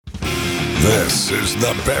This is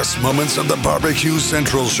the best moments of the BBQ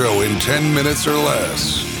Central Show in 10 minutes or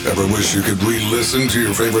less. Ever wish you could re-listen to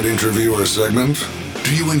your favorite interview or segment?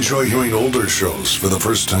 Do you enjoy hearing older shows for the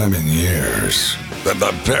first time in years? Then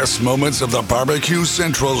the best moments of the BBQ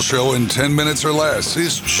Central Show in 10 minutes or less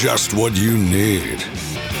is just what you need.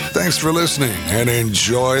 Thanks for listening and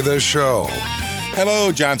enjoy the show.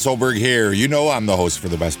 Hello, John Solberg here. You know I'm the host for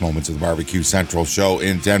the best moments of the BBQ Central Show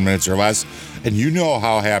in 10 minutes or less. And you know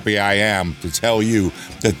how happy I am to tell you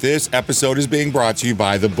that this episode is being brought to you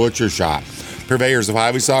by The Butcher Shop. Purveyors of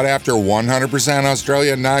highly sought after 100%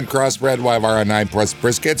 Australian non-crossbred Wyvara 9 Plus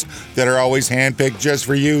briskets that are always handpicked just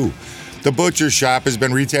for you. The Butcher Shop has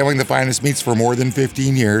been retailing the finest meats for more than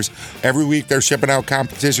 15 years. Every week, they're shipping out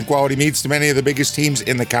competition quality meats to many of the biggest teams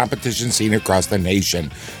in the competition scene across the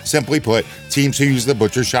nation. Simply put, teams who use the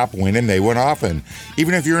Butcher Shop win, and they win often.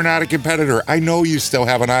 Even if you're not a competitor, I know you still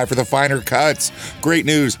have an eye for the finer cuts. Great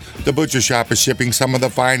news, the Butcher Shop is shipping some of the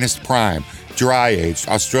finest prime, dry-aged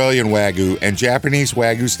Australian Wagyu and Japanese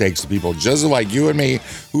Wagyu steaks to people just like you and me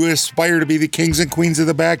who aspire to be the kings and queens of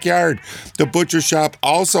the backyard. The Butcher Shop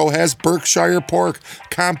also has Berkshire pork,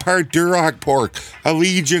 Compart Duroc pork,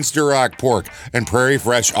 Allegiance Duroc pork, and Prairie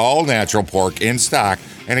Fresh all-natural pork in stock.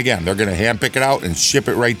 And again, they're going to hand-pick it out and ship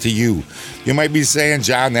it right to you. You might be saying,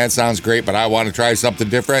 John, that sounds great, but I want to try something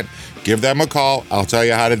different. Give them a call. I'll tell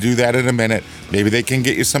you how to do that in a minute. Maybe they can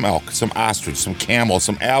get you some elk, some ostrich, some camel,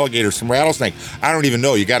 some alligator, some rattlesnake. I don't even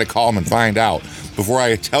know. You got to call them and find out. Before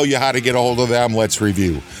I tell you how to get a hold of them, let's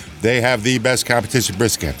review. They have the best competition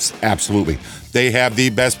briskets. Absolutely. They have the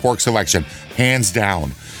best pork selection. Hands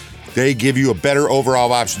down. They give you a better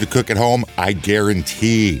overall option to cook at home, I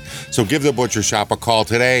guarantee. So give the Butcher Shop a call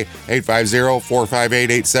today,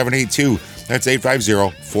 850-458-8782. That's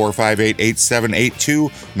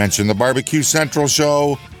 850-458-8782. Mention the BBQ Central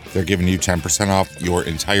Show. They're giving you 10% off your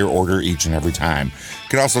entire order each and every time. You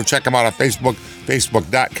can also check them out on Facebook,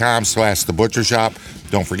 facebook.com/The Butcher Shop.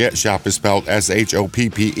 Don't forget, shop is spelled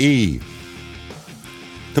S-H-O-P-P-E.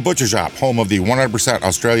 The Butcher Shop, home of the 100%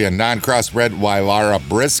 Australian non-crossbred Wyvara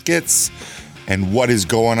briskets. And what is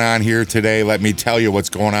going on here today? Let me tell you what's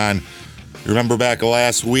going on. Remember back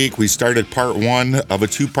last week, we started part one of a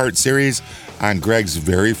two-part series on Greg's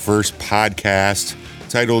very first podcast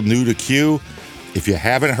titled New to Q. If you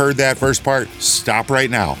haven't heard that first part, stop right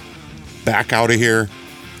now. Back out of here.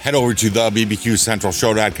 Head over to the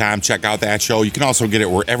BBQCentralShow.com. Check out that show. You can also get it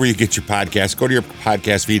wherever you get your podcasts. Go to your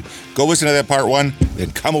podcast feed. Go listen to that part one. Then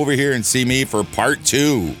come over here and see me for part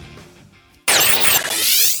two.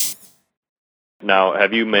 Now,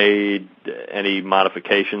 have you made any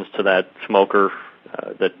modifications to that smoker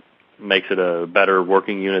that makes it a better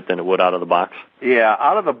working unit than it would out of the box? Yeah,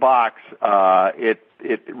 out of the box, it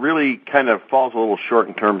really kind of falls a little short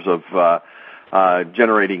in terms of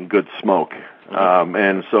generating good smoke.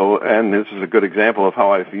 And this is a good example of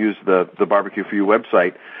how I've used the Barbecue For You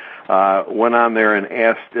website. Went on there and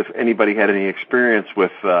asked if anybody had any experience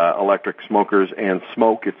with electric smokers and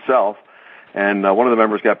smoke itself. And one of the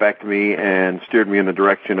members got back to me and steered me in the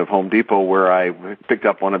direction of Home Depot, where I picked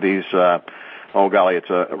up one of these, it's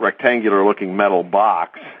a rectangular-looking metal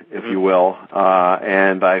box, if you will,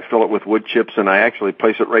 and I fill it with wood chips, and I actually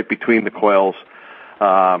place it right between the coils,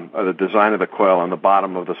 or the design of the coil on the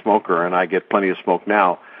bottom of the smoker, and I get plenty of smoke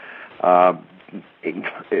now.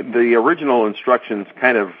 The original instructions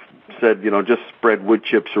kind of said, just spread wood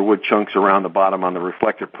chips or wood chunks around the bottom on the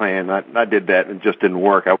reflector pan. I did that, and it just didn't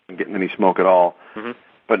work. I wasn't getting any smoke at all. Mm-hmm.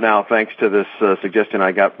 But now, thanks to this suggestion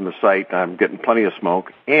I got from the site, I'm getting plenty of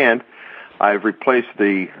smoke, and I've replaced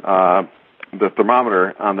the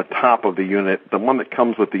thermometer on the top of the unit. The one that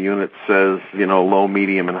comes with the unit says, low,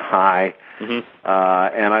 medium, and high. Mm-hmm.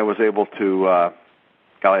 And I was able to, I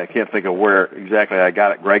can't think of where exactly I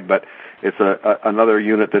got it, Greg, but it's another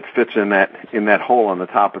unit that fits in that hole on the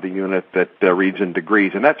top of the unit that reads in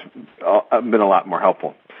degrees, and that's been a lot more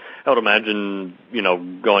helpful. I would imagine,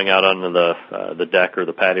 going out onto the deck or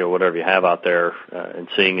the patio, whatever you have out there, and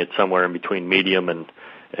seeing it somewhere in between medium and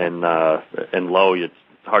low, it's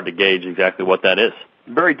hard to gauge exactly what that is.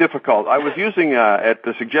 Very difficult. I was using, at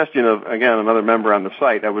the suggestion of, again, another member on the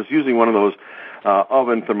site, I was using one of those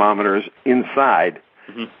oven thermometers inside.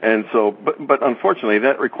 Mm-hmm. And so, but unfortunately,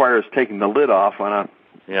 that requires taking the lid off on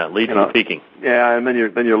a leading and peaking. Yeah, and then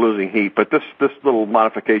you're losing heat. But this little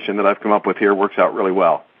modification that I've come up with here works out really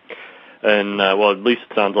well. And at least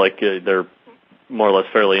it sounds like they're more or less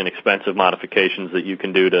fairly inexpensive modifications that you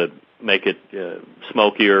can do to make it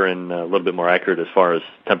smokier and a little bit more accurate as far as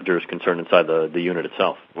temperature is concerned inside the unit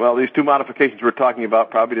itself. Well, these two modifications we're talking about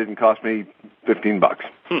probably didn't cost me $15.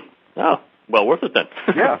 Oh, well worth it then.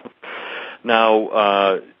 Yeah.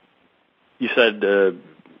 Now, you said a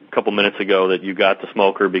couple minutes ago that you got the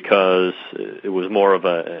smoker because it was more of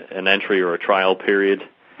an entry or a trial period.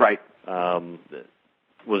 Right.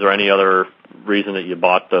 Was there any other reason that you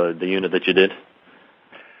bought the unit that you did?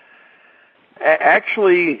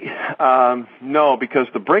 Actually, no, because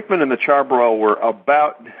the Brinkman and the Charbroil were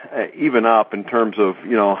about even up in terms of,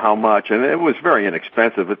 how much, and it was very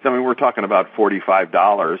inexpensive. We're talking about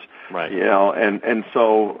 $45, right? And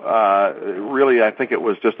so really, I think it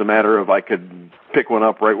was just a matter of I could pick one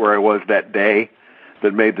up right where I was that day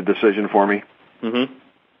that made the decision for me. Mm-hmm.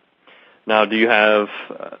 Now, do you have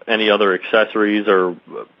any other accessories or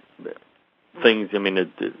things?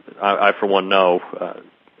 I for one know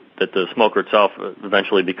that the smoker itself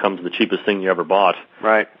eventually becomes the cheapest thing you ever bought.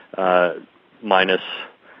 Right. Minus,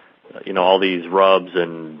 all these rubs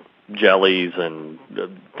and jellies and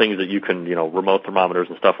things that you can, remote thermometers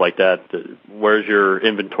and stuff like that. Where's your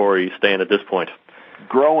inventory stand at this point?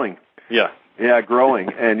 Growing. Yeah. Yeah,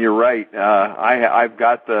 growing. And you're right. I've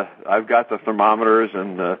got the thermometers,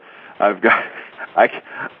 and I'll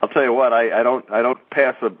tell you what. I don't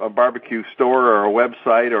pass a barbecue store or a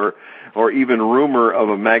website or even rumor of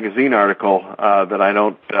a magazine article that I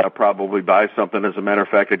don't probably buy something. As a matter of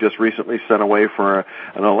fact, I just recently sent away for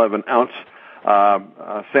an 11-ounce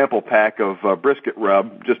sample pack of brisket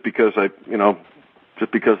rub just because they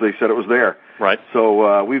said it was there. Right. So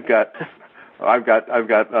I've got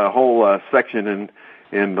a whole section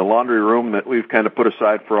in the laundry room that we've kind of put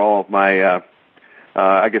aside for all of my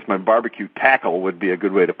I guess my barbecue tackle would be a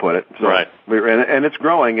good way to put it. So, right. And it's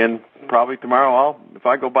growing, and probably tomorrow if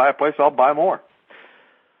I go buy a place, I'll buy more.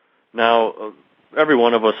 Now, every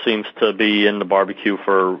one of us seems to be in the barbecue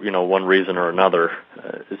for, one reason or another.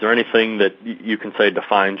 Is there anything that you can say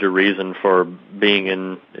defines your reason for being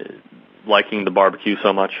in, liking the barbecue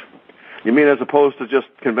so much? You mean as opposed to just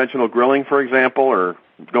conventional grilling, for example, or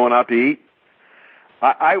going out to eat?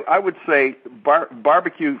 I would say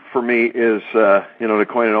barbecue for me is, to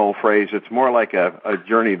coin an old phrase, it's more like a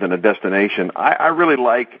journey than a destination. I really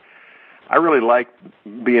like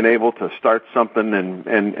being able to start something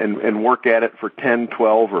and work at it for 10,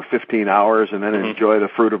 12, or 15 hours and then enjoy the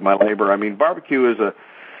fruit of my labor. Barbecue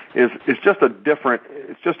is just a different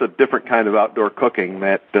kind of outdoor cooking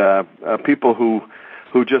that people who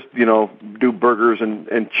just, do burgers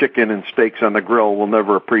and chicken and steaks on the grill will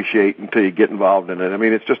never appreciate until you get involved in it.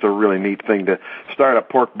 It's just a really neat thing to start a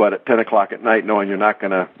pork butt at 10 o'clock at night knowing you're not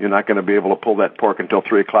gonna be able to pull that pork until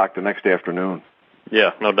 3 o'clock the next afternoon.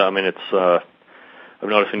 Yeah, no doubt. I've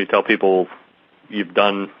noticed when you tell people you've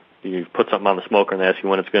put something on the smoker and they ask you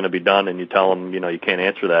when it's going to be done, and you tell them, you can't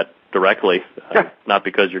answer that directly, not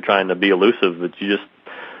because you're trying to be elusive, but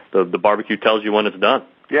the barbecue tells you when it's done.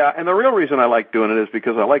 Yeah, and the real reason I like doing it is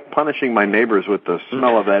because I like punishing my neighbors with the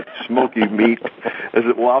smell of that smoky meat as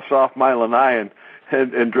it wafts off my lanai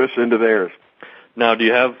and drifts into theirs. Now, do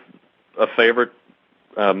you have a favorite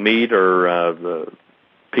meat or the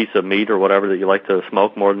piece of meat or whatever that you like to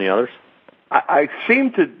smoke more than the others? I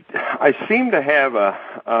seem to have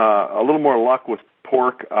a little more luck with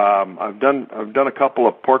pork. I've done a couple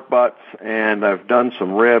of pork butts and I've done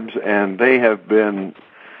some ribs, and they have been,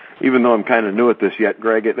 even though I'm kind of new at this yet,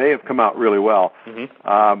 Greg, they have come out really well.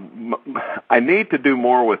 Mm-hmm. I need to do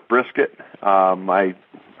more with brisket.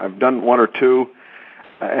 I've done one or two,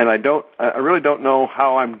 and I really don't know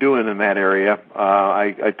how I'm doing in that area.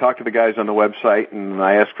 I talk to the guys on the website and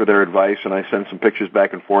I ask for their advice, and I send some pictures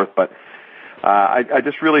back and forth. But I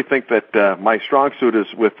just really think that my strong suit is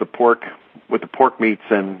with the pork meats,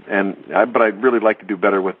 but I'd really like to do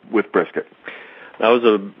better with brisket. Now, as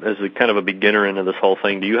a kind of a beginner into this whole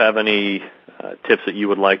thing, do you have any tips that you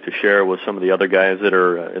would like to share with some of the other guys that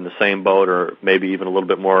are in the same boat, or maybe even a little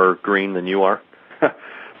bit more green than you are?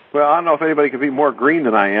 Well, I don't know if anybody can be more green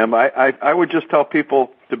than I am. I would just tell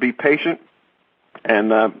people to be patient and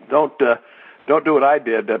don't do what I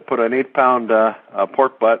did. Put an 8-pound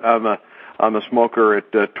pork butt on the smoker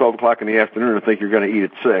at 12 o'clock in the afternoon and think you're going to eat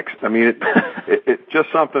at 6. It's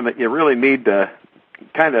just something that you really need to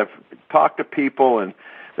kind of talk to people, and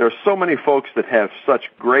there are so many folks that have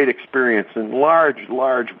such great experience in large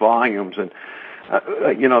volumes, and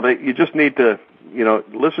you just need to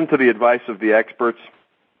listen to the advice of the experts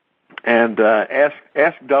and ask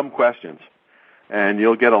dumb questions, and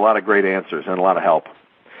you'll get a lot of great answers and a lot of help.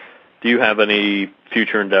 Do you have any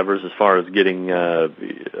future endeavors as far as getting a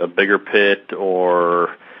bigger pit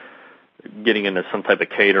or getting into some type of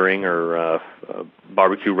catering or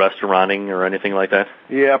barbecue restauranting or anything like that?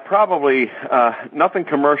 Yeah, probably nothing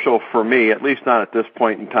commercial for me, at least not at this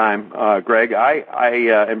point in time, Greg.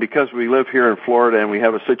 And because we live here in Florida and we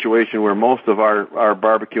have a situation where most of our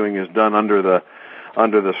barbecuing is done under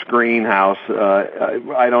under the screen house.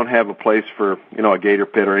 I don't have a place for, a gator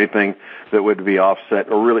pit or anything that would be offset,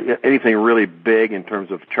 or really anything really big in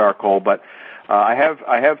terms of charcoal. But I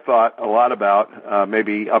have thought a lot about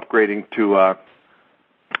maybe upgrading to a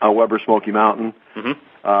Weber Smoky Mountain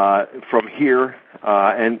from here,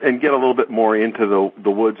 and get a little bit more into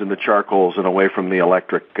the woods and the charcoals and away from the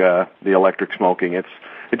electric smoking.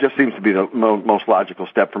 It just seems to be the most logical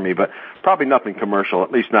step for me, but probably nothing commercial,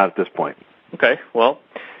 at least not at this point. Okay, well,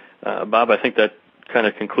 Bob, I think that kind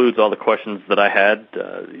of concludes all the questions that I had.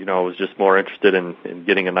 I was just more interested in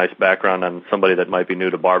getting a nice background on somebody that might be new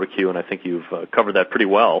to barbecue, and I think you've covered that pretty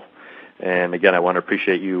well. And again, I want to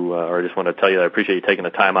appreciate you, or I just want to tell you that I appreciate you taking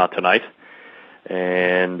the time out tonight,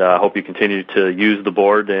 and I hope you continue to use the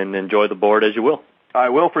board and enjoy the board as you will. I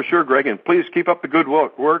will for sure, Greg, and please keep up the good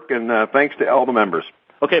work, and thanks to all the members.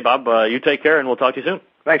 Okay, Bob, you take care, and we'll talk to you soon.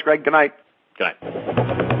 Thanks, Greg. Good night. Good night.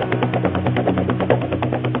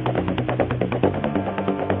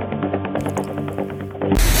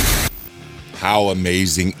 How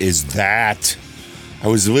amazing is that? I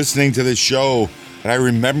was listening to the show, and I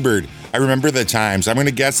remember the times. I'm going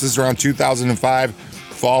to guess this is around 2005,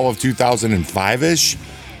 fall of 2005-ish.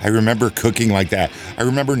 I remember cooking like that. I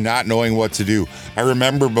remember not knowing what to do. I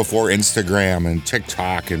remember before Instagram and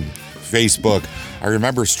TikTok and Facebook, I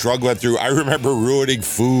remember struggling through. I remember ruining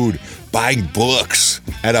food, buying books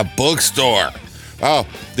at a bookstore. Oh,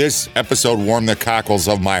 this episode warmed the cockles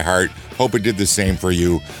of my heart. Hope it did the same for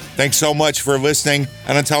you. Thanks so much for listening.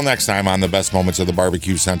 And until next time on the Best Moments of the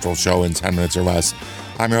Barbecue Central Show in 10 minutes or less,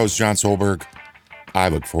 I'm your host, John Solberg. I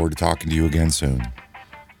look forward to talking to you again soon.